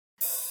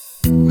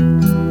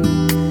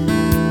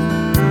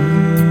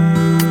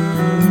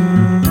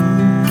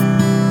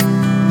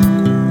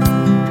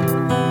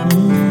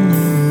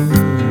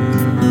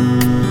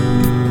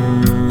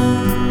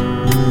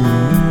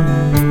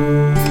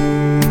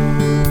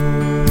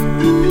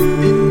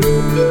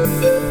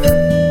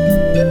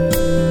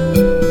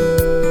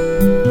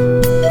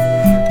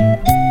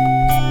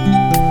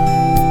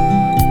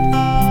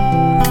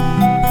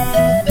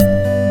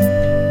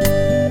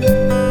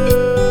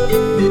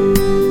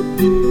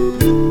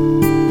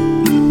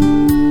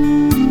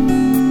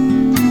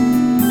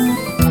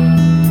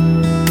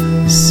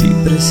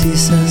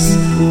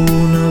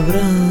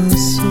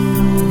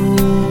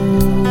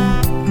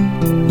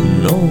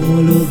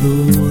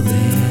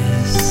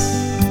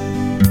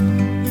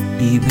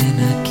y ven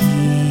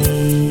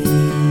aquí.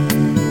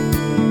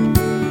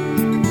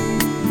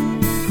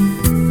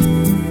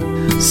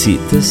 Si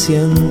te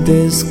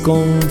sientes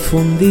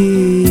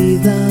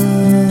confundida,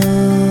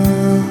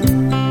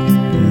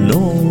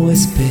 no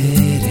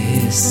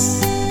esperes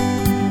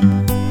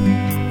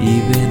y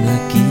ven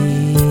aquí.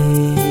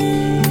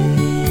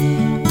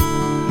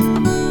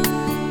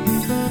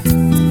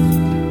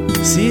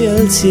 Si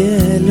el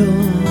cielo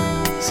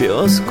se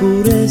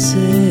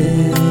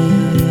oscurece,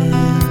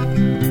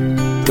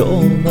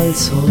 toma el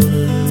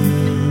sol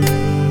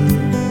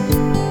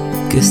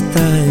que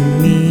está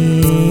en mí.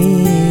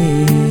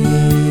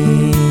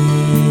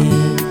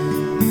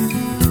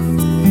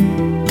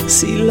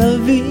 Si la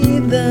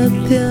vida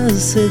te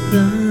hace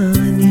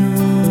daño,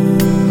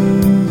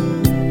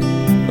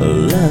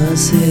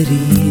 las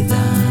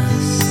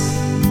heridas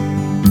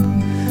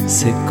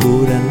se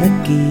curan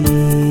aquí.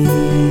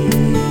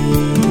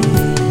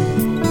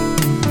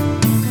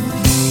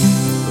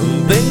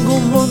 Tengo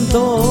un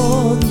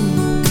montón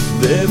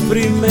de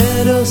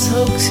primeros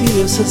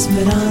auxilios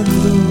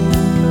esperando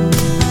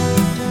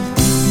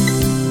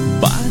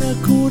para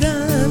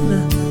curar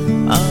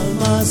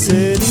almas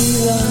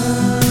heridas.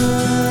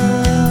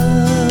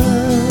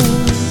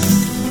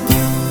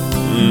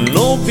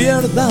 No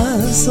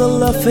pierdas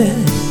la fe,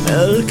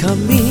 el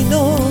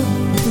camino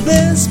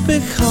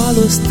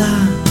despejado está,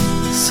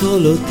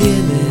 solo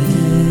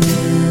tienes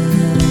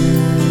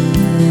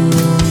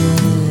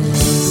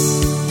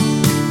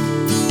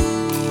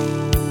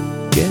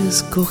que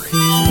escoger.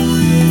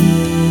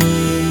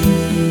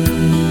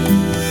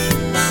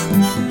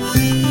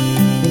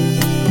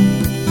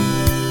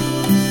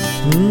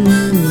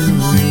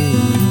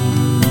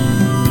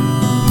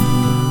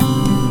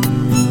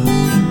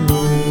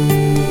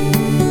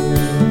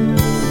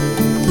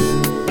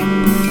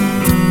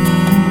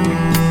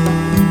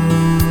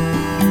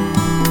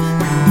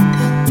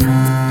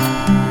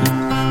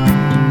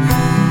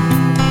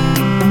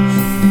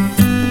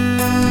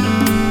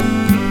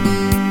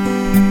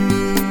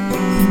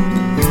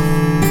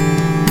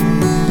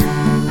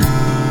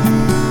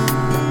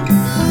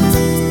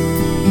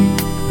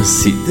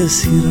 Si te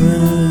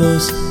sirven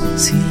los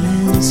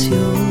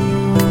silencios,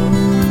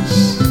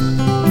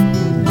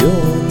 yo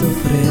te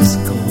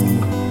ofrezco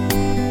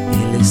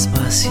el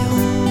espacio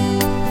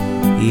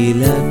y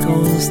la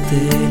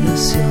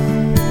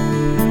constelación.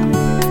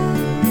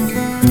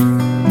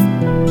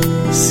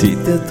 Si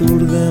te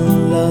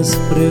aturden las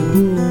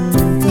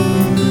preguntas,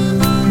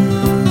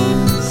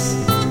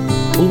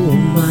 un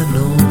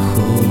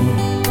manojo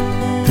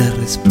de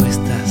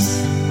respuestas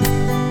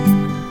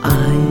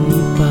hay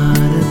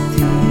para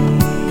ti.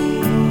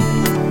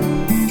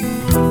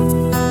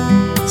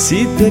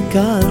 Si te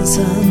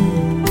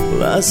cansan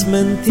las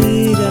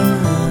mentiras,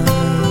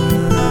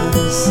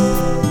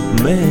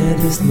 me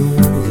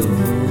desnudo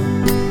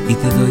y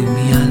te doy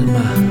mi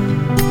alma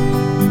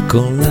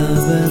con la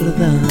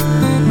verdad.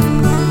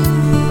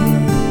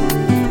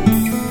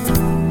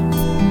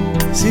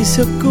 Si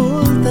se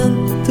ocultan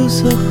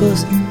tus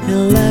ojos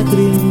en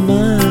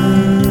lágrimas,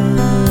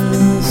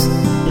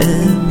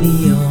 en mi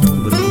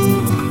hombro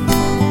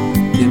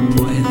te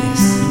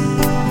puedes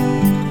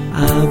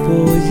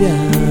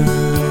apoyar.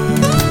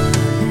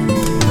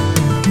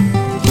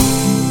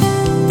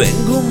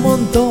 Tengo un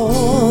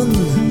montón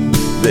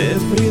de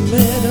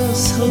primeros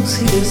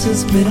auxilios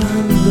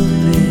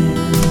esperándote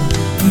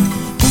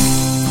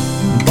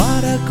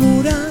para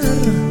curar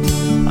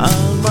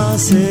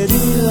almas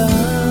heridas.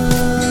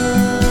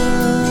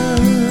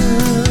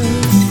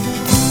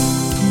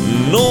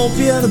 No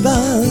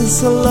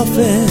pierdas la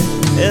fe,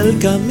 el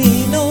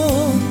camino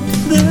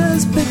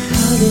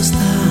despejado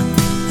está,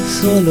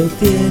 solo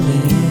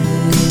tienes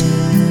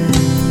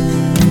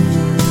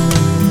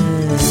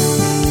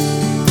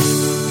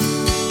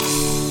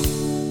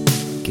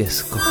que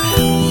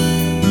escoger.